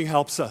prayer meeting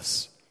helps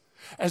us.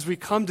 As we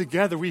come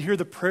together, we hear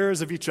the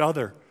prayers of each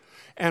other,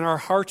 and our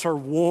hearts are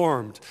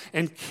warmed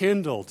and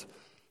kindled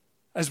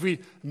as we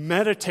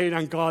meditate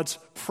on God's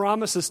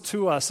promises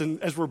to us, and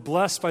as we're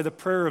blessed by the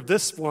prayer of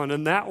this one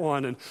and that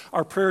one, and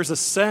our prayers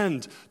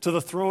ascend to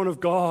the throne of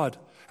God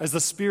as the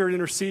Spirit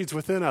intercedes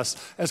within us,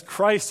 as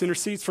Christ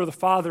intercedes for the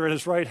Father at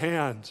his right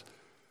hand.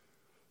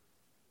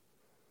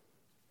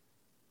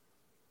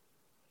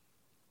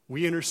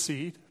 We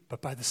intercede, but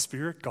by the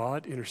Spirit,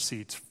 God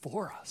intercedes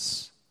for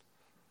us.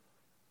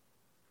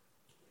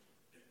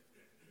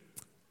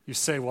 You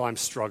say, well, I'm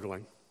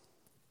struggling.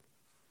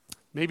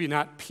 Maybe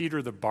not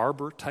Peter the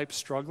barber type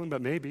struggling,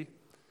 but maybe.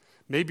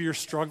 Maybe you're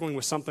struggling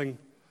with something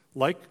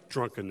like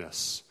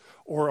drunkenness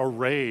or a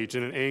rage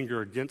and an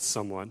anger against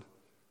someone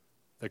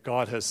that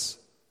God has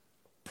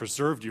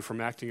preserved you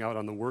from acting out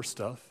on the worst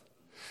of.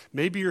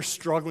 Maybe you're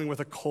struggling with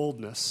a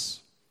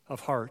coldness of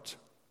heart.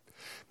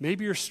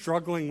 Maybe you're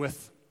struggling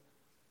with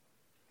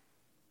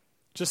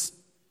just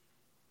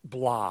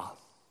blah.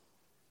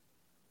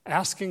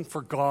 Asking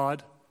for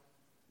God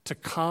to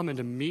come and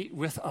to meet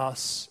with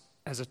us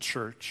as a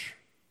church.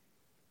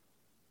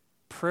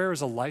 Prayer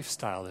is a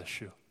lifestyle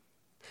issue.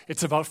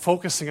 It's about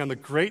focusing on the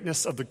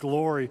greatness of the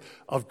glory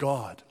of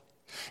God.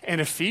 And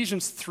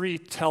Ephesians 3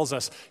 tells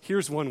us,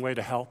 here's one way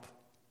to help.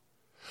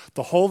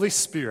 The Holy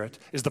Spirit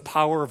is the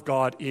power of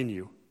God in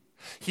you.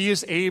 He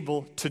is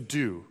able to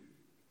do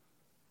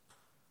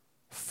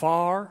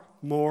far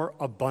more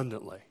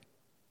abundantly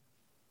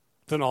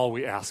than all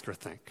we ask or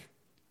think.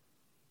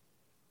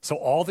 So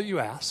all that you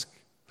ask,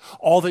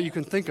 all that you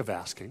can think of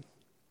asking,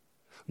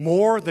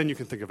 more than you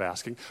can think of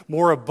asking,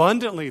 more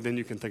abundantly than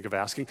you can think of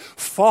asking,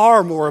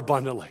 far more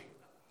abundantly.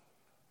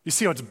 You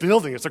see how it's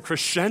building. It's a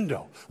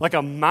crescendo, like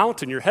a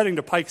mountain. You're heading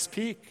to Pikes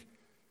Peak.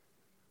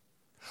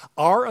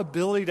 Our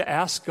ability to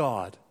ask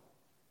God,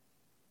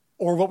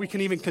 or what we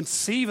can even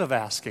conceive of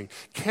asking,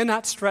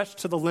 cannot stretch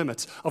to the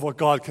limits of what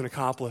God can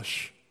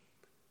accomplish.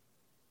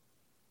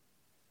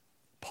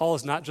 Paul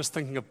is not just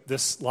thinking of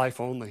this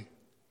life only.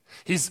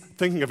 He's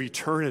thinking of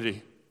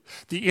eternity,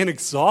 the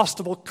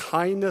inexhaustible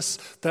kindness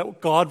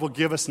that God will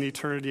give us in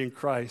eternity in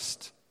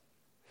Christ.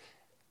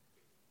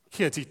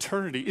 Kids,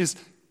 eternity is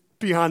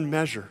beyond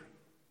measure.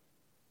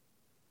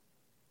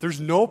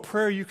 There's no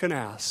prayer you can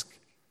ask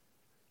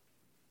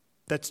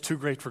that's too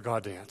great for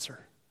God to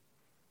answer.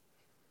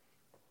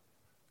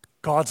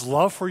 God's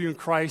love for you in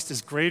Christ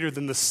is greater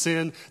than the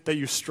sin that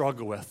you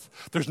struggle with.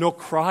 There's no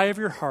cry of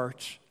your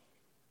heart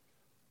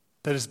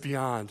that is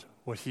beyond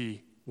what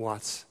He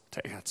wants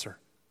to answer.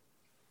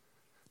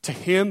 To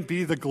Him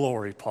be the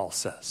glory, Paul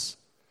says,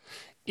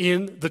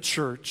 in the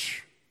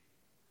church.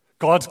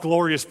 God's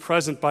glory is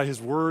present by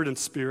His Word and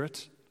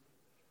Spirit.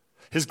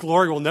 His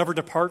glory will never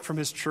depart from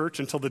His church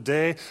until the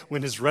day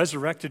when His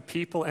resurrected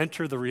people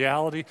enter the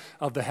reality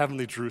of the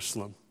heavenly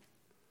Jerusalem.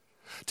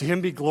 To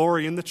Him be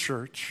glory in the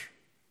church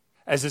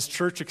as His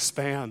church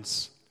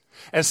expands,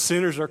 as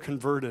sinners are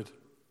converted,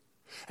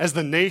 as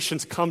the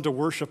nations come to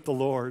worship the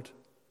Lord.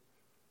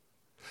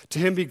 To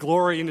Him be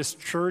glory in His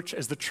church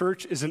as the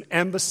church is an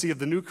embassy of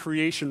the new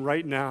creation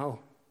right now.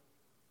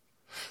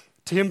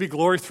 To Him be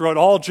glory throughout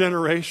all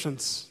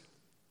generations.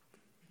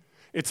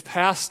 It's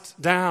passed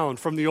down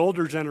from the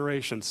older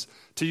generations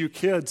to you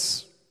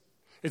kids.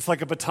 It's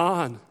like a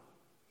baton.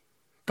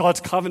 God's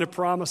covenant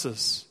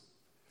promises.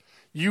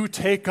 You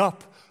take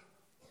up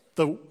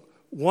the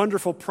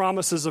wonderful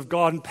promises of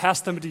God and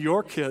pass them to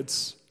your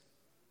kids.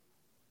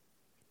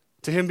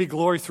 To Him be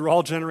glory through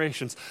all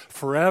generations,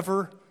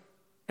 forever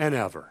and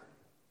ever.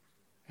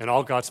 And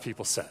all God's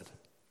people said,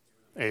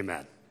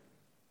 amen.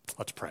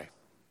 Let's pray.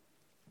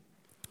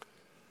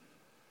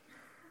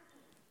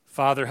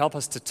 Father, help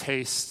us to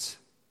taste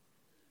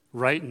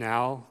right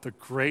now the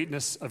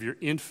greatness of your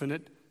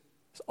infinite,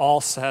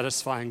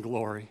 all-satisfying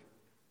glory.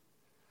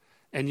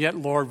 And yet,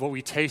 Lord, what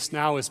we taste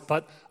now is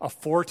but a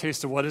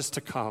foretaste of what is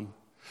to come.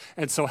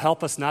 And so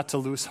help us not to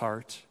lose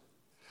heart.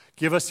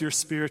 Give us your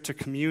Spirit to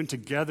commune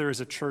together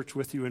as a church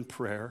with you in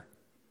prayer.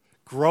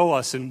 Grow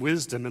us in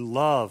wisdom and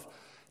love,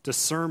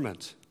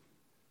 discernment.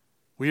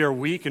 We are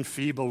weak and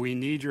feeble. We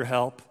need your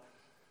help.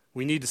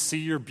 We need to see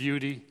your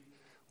beauty.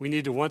 We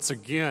need to once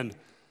again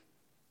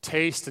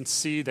taste and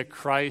see that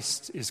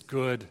Christ is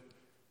good.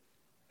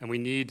 And we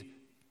need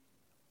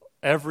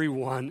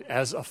everyone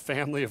as a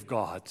family of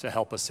God to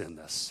help us in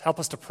this. Help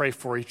us to pray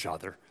for each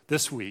other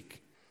this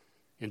week.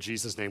 In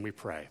Jesus' name we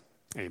pray.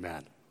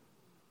 Amen.